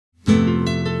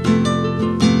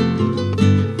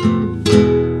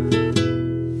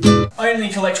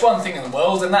collect one thing in the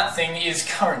world, and that thing is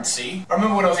currency. I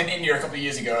remember when I was in India a couple of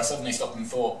years ago, I suddenly stopped and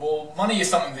thought, well, money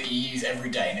is something that you use every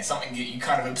day, and it's something that you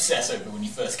kind of obsess over when you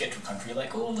first get to a country. You're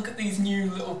like, oh, look at these new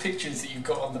little pictures that you've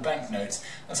got on the banknotes.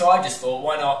 And so I just thought,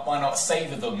 why not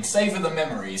savour them? Savour the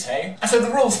memories, hey? And so the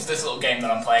rules for this little game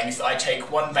that I'm playing is that I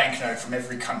take one banknote from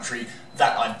every country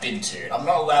that I've been to. I'm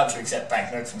not allowed to accept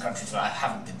banknotes from countries that I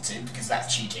haven't been to, because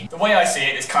that's cheating. The way I see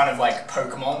it is kind of like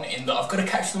Pokemon, in that I've got to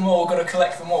catch them all, got to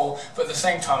collect them all, but at the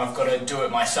same time I've got to do it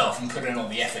myself and put in all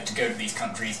the effort to go to these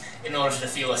countries in order to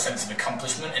feel a sense of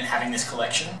accomplishment in having this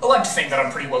collection. I like to think that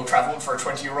I'm pretty well travelled for a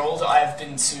 20-year-old. I have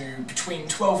been to between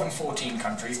 12 and 14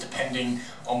 countries, depending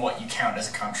on what you count as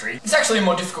a country. It's actually a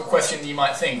more difficult question than you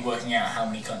might think, working out how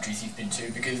many countries you've been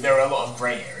to, because there are a lot of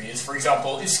grey areas. For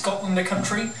example, is Scotland a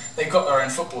country? They've got their own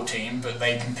football team, but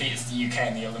they compete as the UK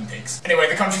in the Olympics. Anyway,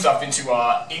 the countries I've been to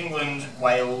are England,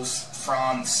 Wales,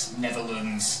 France,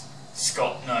 Netherlands,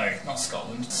 not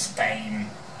Scotland, Spain,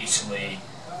 Italy,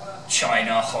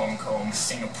 China, Hong Kong,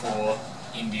 Singapore,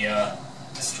 India,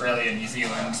 Australia, New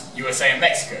Zealand, USA and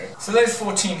Mexico. So those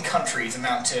 14 countries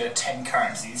amount to 10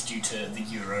 currencies due to the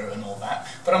euro and all that,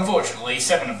 but unfortunately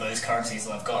 7 of those currencies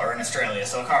that I've got are in Australia,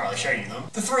 so I can't really show you them.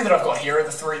 The 3 that I've got here are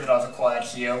the 3 that I've acquired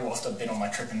here whilst I've been on my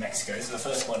trip in Mexico. So the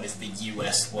first one is the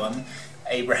US one.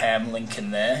 Abraham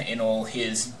Lincoln there, in all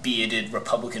his bearded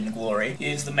Republican glory.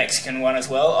 Here's the Mexican one as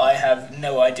well. I have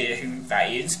no idea who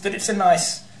that is, but it's a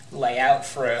nice layout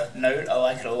for a note. I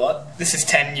like it a lot. This is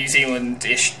 10 New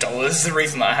Zealand-ish dollars. The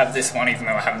reason that I have this one, even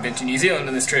though I haven't been to New Zealand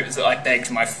on this trip, is that I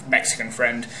begged my Mexican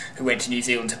friend who went to New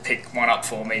Zealand to pick one up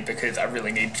for me because I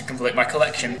really needed to complete my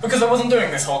collection. Because I wasn't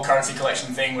doing this whole currency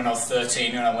collection thing when I was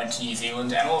 13 and I went to New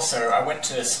Zealand, and also I went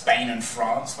to Spain and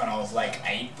France when I was like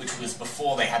 8, which was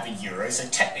before they had the euro, so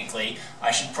technically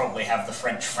I should probably have the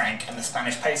French franc and the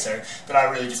Spanish peso, but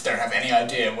I really just don't have any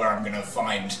idea where I'm going to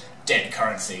find dead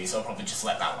currency, so I'll probably just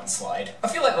let that one slide. I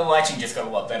feel like the lighting just got a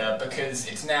lot better because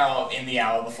it's now in the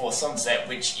hour before sunset,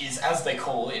 which is, as they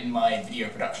call it in my video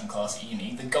production class at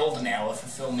uni, the golden hour for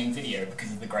filming video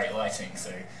because of the great lighting,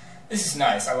 so this is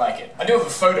nice, I like it. I do have a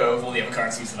photo of all the other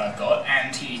currencies that I've got,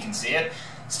 and here you can see it.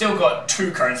 Still got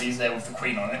 2 currencies there with the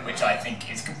Queen on it, which I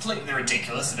think is completely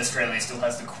ridiculous that Australia still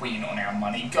has the Queen on our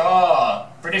money. Gah!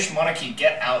 British monarchy,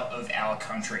 get out of our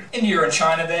country. India and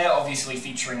China there, obviously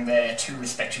featuring their 2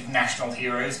 respective national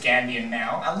heroes, Gandhi and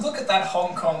Mao. And look at that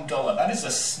Hong Kong dollar. That is a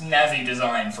snazzy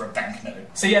design for a banknote.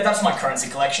 So yeah, that's my currency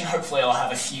collection. Hopefully I'll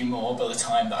have a few more by the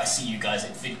time that I see you guys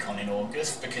at VidCon in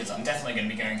August, because I'm definitely going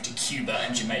to be going to Cuba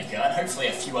and Jamaica, and hopefully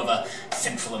a few other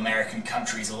Central American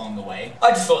countries along the way. I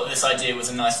just thought that this idea was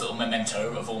a nice little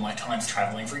memento of all my times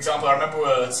travelling. For example, I remember we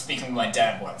were speaking with my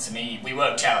dad once, and we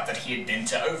worked out that he had been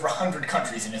to over 100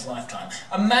 countries in his lifetime.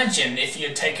 Imagine if he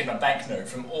had taken a banknote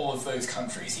from all of those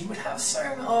countries. He would have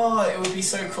it would be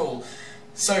so cool.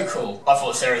 So cool. I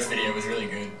thought Sarah's video was really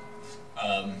good.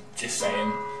 Just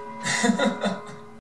saying.